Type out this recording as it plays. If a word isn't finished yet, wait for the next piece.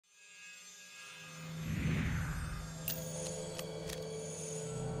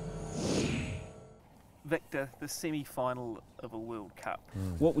Victor, the semi-final of a World Cup.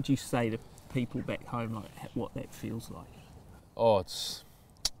 What would you say to people back home, like what that feels like? Oh, it's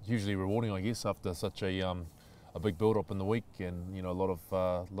hugely rewarding, I guess, after such a big build-up in the week, and a lot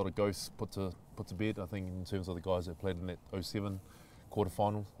of ghosts put to bed. I think in terms of the guys that played in that 07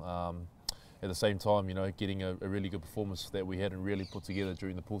 quarterfinal. At the same time, getting a really good performance that we hadn't really put together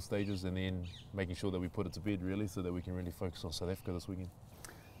during the pool stages, and then making sure that we put it to bed really, so that we can really focus on South Africa this weekend.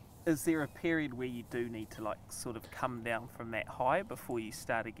 Is there a period where you do need to sort of come down from that high before you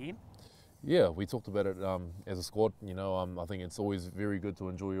start again? Yeah, we talked about it as a squad. I think it's always very good to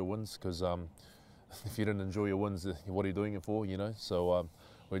enjoy your wins, because if you didn't enjoy your wins, what are you doing it for? So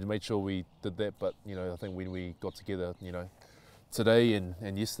we made sure we did that. But I think when we got together, today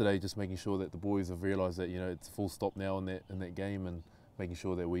and yesterday, just making sure that the boys have realised that it's full stop now in that game, and making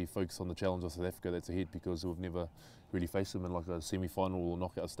sure that we focus on the challenge of South Africa that's ahead, because we've never really faced them in like a semi-final or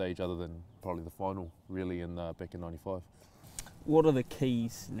knockout stage, other than probably the final really back in '95. What are the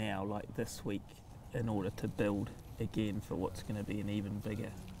keys now, like this week, in order to build again for what's going to be an even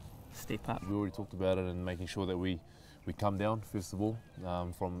bigger step up? We already talked about it, and making sure that we come down first of all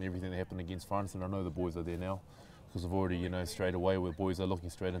from everything that happened against France, and I know the boys are there now, because I've already, straight away, where boys are looking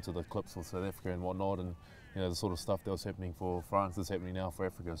straight into the clips for South Africa and whatnot, and the sort of stuff that was happening for France is happening now for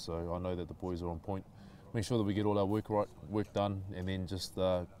Africa. So I know that the boys are on point. Make sure that we get all our work done, and then just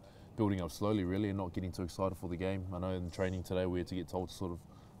building up slowly really, and not getting too excited for the game. I know in training today we had to get told to sort of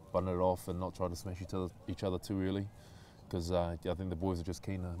button it off and not try to smash each other too early, because I think the boys are just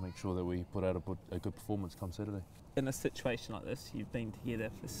keen to make sure that we put out a good performance come Saturday. In a situation like this, you've been together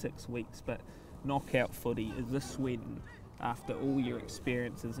for 6 weeks, but knockout footy, is this when, after all your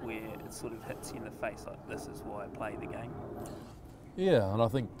experiences, Where it sort of hits you in the face, like, this is why I play the game? Yeah, and I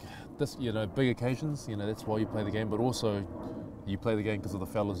think this, big occasions, that's why you play the game, but also you play the game because of the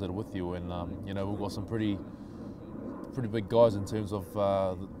fellas that are with you, and we've got some pretty big guys in terms of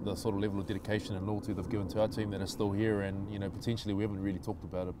the sort of level of dedication and loyalty they've given to our team that are still here, and potentially we haven't really talked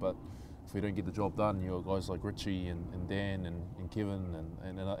about it, but if we don't get the job done, guys like Richie and Dan and Kevin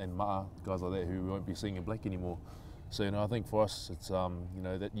and Ma, guys like that who we won't be seeing in black anymore. So I think for us it's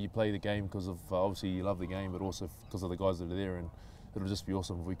that you play the game because of obviously you love the game, but also because of the guys that are there, and it'll just be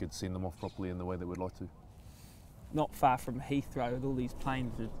awesome if we could send them off properly in the way that we'd like to. not far from Heathrow with all these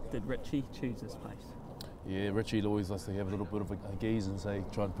planes, did Richie choose this place? Yeah, Richie always likes to have a little bit of a gaze and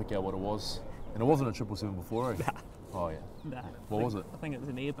try and pick out what it was. And it wasn't a 777 before, eh? Nah. Oh, yeah. Nah. What was it? I think it was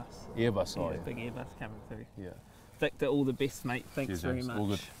an Airbus. Airbus, oh, yeah. yeah. Big Airbus coming through. Yeah. Victor, all the best, mate. Thanks Cheers, very James. much. All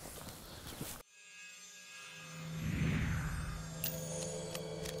good.